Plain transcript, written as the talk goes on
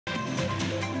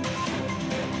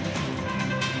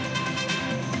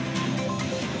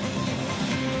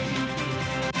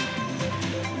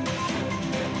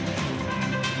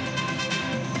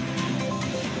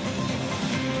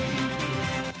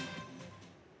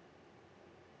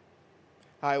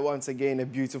Hi, once again, a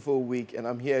beautiful week, and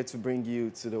I'm here to bring you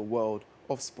to the world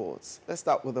of sports. Let's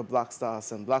start with the Black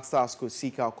Stars, and Black Stars coach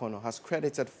Akonnor has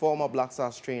credited former Black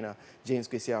Stars trainer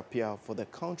Kwasi Appiah for the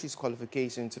country's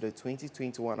qualification to the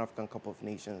 2021 African Cup of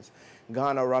Nations.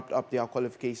 Ghana wrapped up their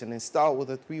qualification in style with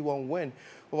a 3-1 win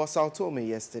over Sao Tome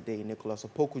yesterday. Nicholas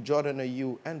Opoku, Jordan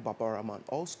Ayew, and Baba Rahman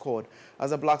all scored as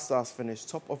the Black Stars finished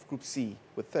top of Group C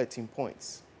with 13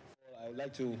 points. I would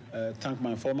like to thank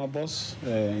my former boss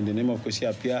in the name of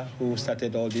Kwasi Appiah, who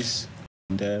started all this.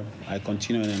 And I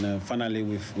continue, and finally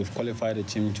we've qualified the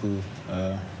team to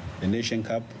the Nation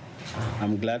Cup.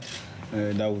 I'm glad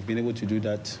that we've been able to do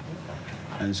that.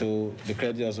 And so the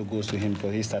credit also goes to him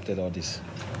because he started all this.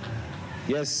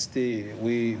 Yes,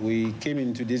 we came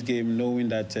into this game knowing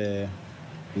that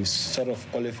we sort of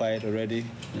qualified already.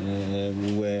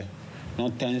 We were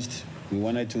not tensed. We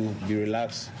wanted to be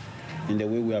relaxed in the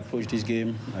way we approach this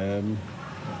game.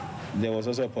 There was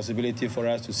also a possibility for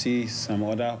us to see some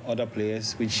other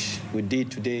players, which we did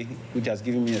today, which has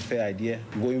given me a fair idea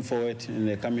going forward in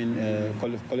the coming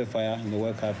qualifier in the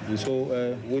World Cup. And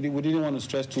so we didn't want to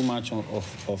stress too much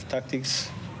of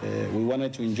tactics. We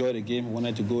wanted to enjoy the game, we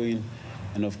wanted to go in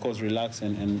and, of course, relax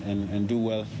and do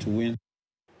well to win.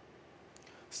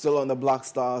 Still on the Black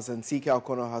Stars, and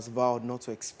Akonnor has vowed not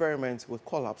to experiment with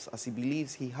call-ups as he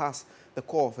believes he has the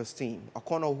core of his team.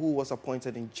 Akonnor, who was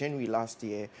appointed in January last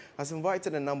year, has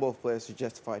invited a number of players to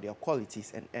justify their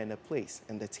qualities and earn a place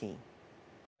in the team.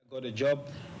 I got a job.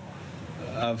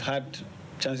 I've had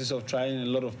chances of trying a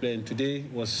lot of players, and today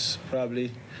was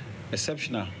probably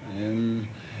exceptional.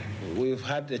 We've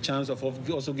had the chance of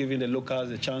also giving the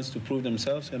locals a chance to prove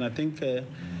themselves, and I think,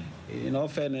 in all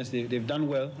fairness, they've done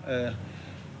well.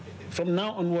 From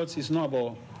now onwards, it's not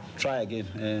about try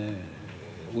again.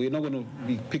 We're not going to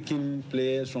be picking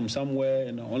players from somewhere,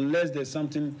 and unless there's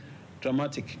something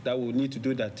dramatic that we need to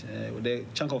do that. The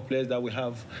chunk of players that we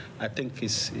have, I think,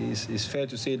 is fair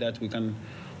to say that we can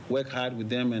work hard with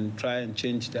them and try and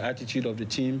change the attitude of the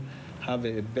team, have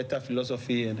a better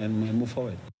philosophy, and move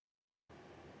forward.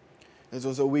 It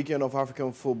was a weekend of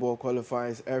African football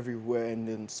qualifiers everywhere, and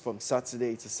then from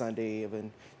Saturday to Sunday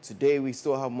even. Today we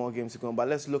still have more games to go on, but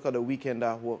let's look at the weekend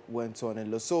that went on.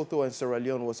 In Lesotho and Sierra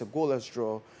Leone was a goalless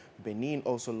draw. Benin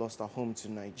also lost at home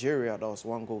to Nigeria. That was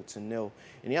 1-0.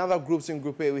 In the other groups, in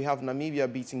Group A, we have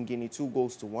Namibia beating Guinea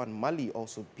 2-1. Mali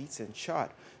also beaten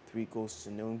Chad 3-0.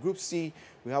 In Group C,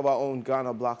 we have our own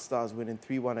Ghana Black Stars winning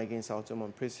 3-1 against Sao Tome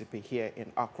and Principe here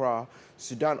in Accra.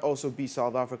 Sudan also beat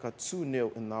South Africa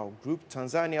 2-0 in our group.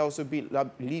 Tanzania also beat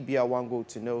Libya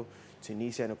 1-0.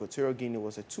 Tunisia and Equatorial Guinea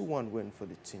was a 2-1 win for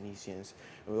the Tunisians.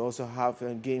 And we also have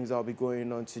games that will be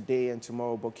going on today and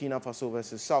tomorrow. Burkina Faso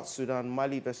versus South Sudan,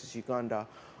 Mali versus Uganda,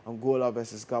 Angola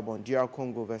versus Gabon, DR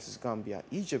Congo versus Gambia,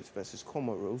 Egypt versus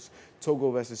Comoros,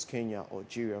 Togo versus Kenya,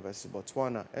 Algeria versus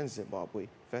Botswana, and Zimbabwe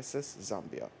versus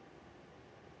Zambia.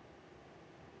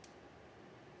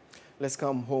 Let's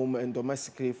come home, and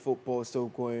domestically football is still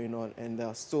going on, and there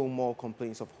are still more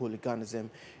complaints of hooliganism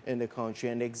in the country.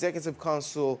 And the Executive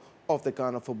Council of the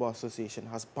Ghana Football Association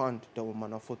has banned the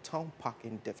Wamanafo Town Park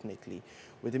indefinitely.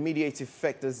 With immediate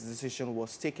effect, this decision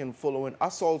was taken following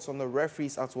assaults on the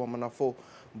referees at Wamanafo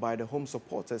by the home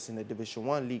supporters in the Division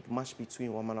 1 League match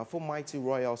between Wamanafo Mighty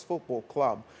Royals Football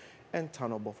Club and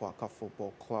Tano Bofuaka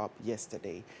Football Club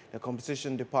yesterday. The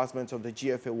competition department of the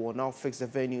GFA will now fix the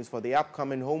venues for the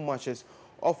upcoming home matches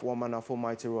of Wamanafo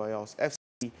Mighty Royals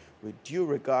FC with due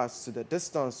regards to the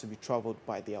distance to be travelled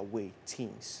by the away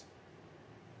teams.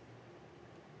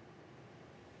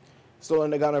 Still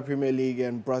in the Ghana Premier League,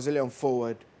 and Brazilian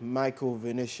forward Michael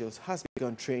Vinicius has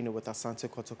begun training with Asante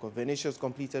Kotoko. Vinicius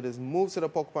completed his move to the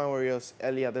Porcupine Warriors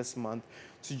earlier this month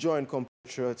to join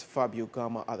compatriot Fabio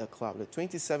Gama at the club. The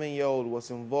 27-year-old was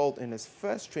involved in his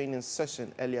first training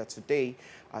session earlier today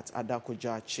at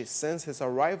Adakojachi since his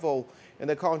arrival in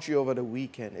the country over the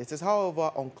weekend. It is, however,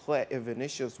 unclear if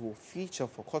Vinicius will feature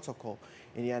for Kotoko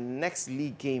in their next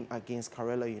league game against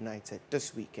Karela United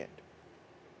this weekend.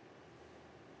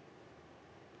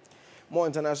 More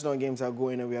international games are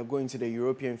going, and we are going to the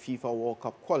European FIFA World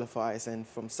Cup qualifiers. And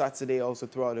from Saturday, also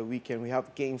throughout the weekend, we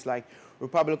have games like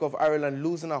Republic of Ireland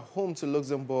losing at home to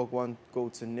Luxembourg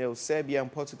 1-0. Serbia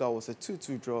and Portugal was a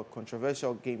 2-2 draw,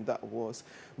 controversial game that was.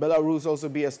 Belarus also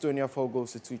beat Estonia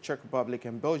 4-2. Czech Republic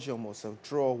and Belgium was a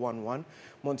draw 1-1.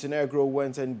 Montenegro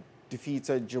went and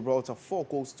defeated Gibraltar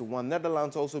 4-1.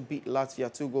 Netherlands also beat Latvia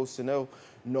 2-0.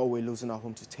 Norway losing at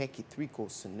home to Turkey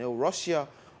 3-0. Russia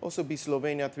also beat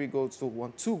Slovenia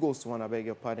 2-1, I beg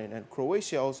your pardon, and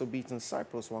Croatia also beaten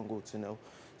Cyprus 1-0.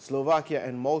 Slovakia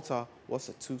and Malta was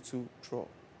a 2-2 draw.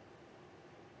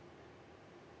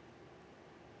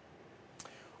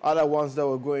 Other ones that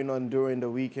were going on during the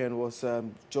weekend was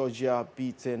Georgia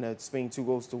beating Spain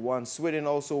 2-1. Sweden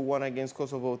also won against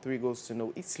Kosovo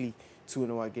 3-0. Italy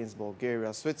 2-0 against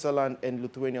Bulgaria. Switzerland and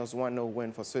Lithuania was 1-0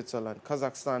 win for Switzerland.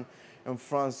 Kazakhstan and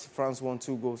France won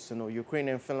 2-0. Ukraine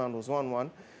and Finland was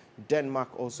 1-1.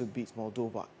 Denmark also beat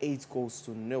Moldova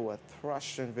 8-0. A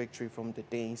thrashing victory from the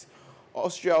Danes.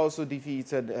 Austria also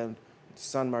defeated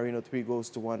San Marino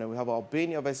 3-1. And we have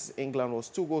Albania versus England was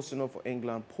 2-0 for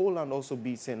England. Poland also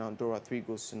beat Andorra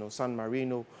 3-0. San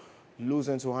Marino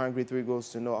losing to Hungary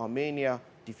 3-0. Armenia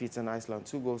defeating Iceland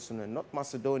 2-0. North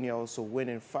Macedonia also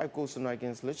winning 5-0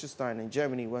 against Liechtenstein. And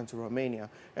Germany went to Romania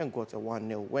and got a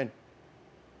 1-0 win.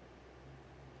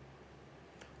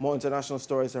 More international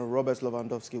stories, and Robert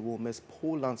Lewandowski will miss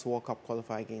Poland's World Cup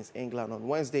qualifier against England on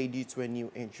Wednesday due to a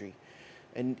new injury.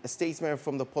 And a statement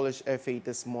from the Polish FA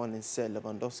this morning said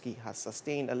Lewandowski has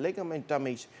sustained a ligament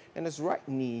damage in his right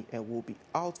knee and will be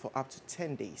out for up to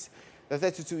 10 days. The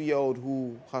 32-year-old,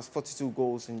 who has 42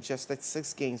 goals in just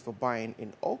 36 games for Bayern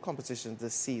in all competitions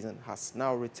this season, has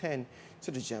now returned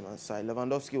to the German side.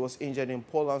 Lewandowski was injured in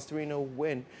Poland's 3-0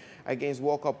 win against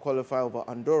World Cup qualifier over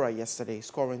Andorra yesterday,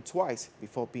 scoring twice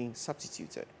before being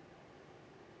substituted.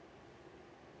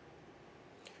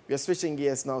 We are switching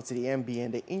gears now to the NBA,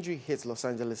 and the injury hit Los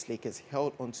Angeles Lakers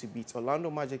held on to beat Orlando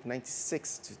Magic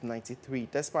 96-93,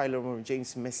 despite LeBron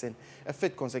James missing a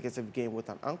fifth consecutive game with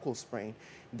an ankle sprain.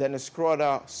 Dennis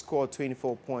Schroeder scored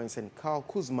 24 points, and Kyle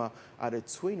Kuzma added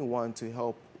 21 to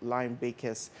help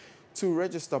linebackers to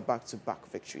register back-to-back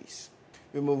victories.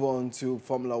 We move on to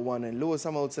Formula One, and Lewis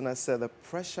Hamilton has said the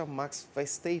pressure Max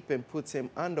Verstappen put him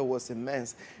under was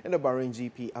immense in the Bahrain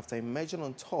GP after emerging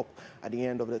on top at the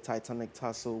end of the Titanic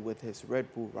tussle with his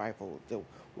Red Bull rival. The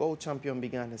world champion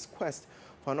began his quest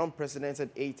for an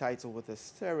unprecedented A title with a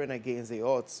staring against the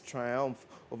odds triumph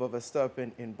over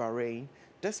Verstappen in Bahrain.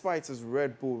 Despite his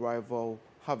Red Bull rival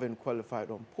having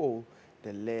qualified on pole,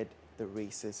 they led the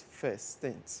race's first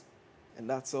stint. And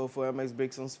that's all for MX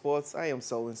Breaks on Sports. I am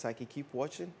Selwyn Saki. Keep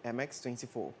watching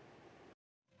MX24.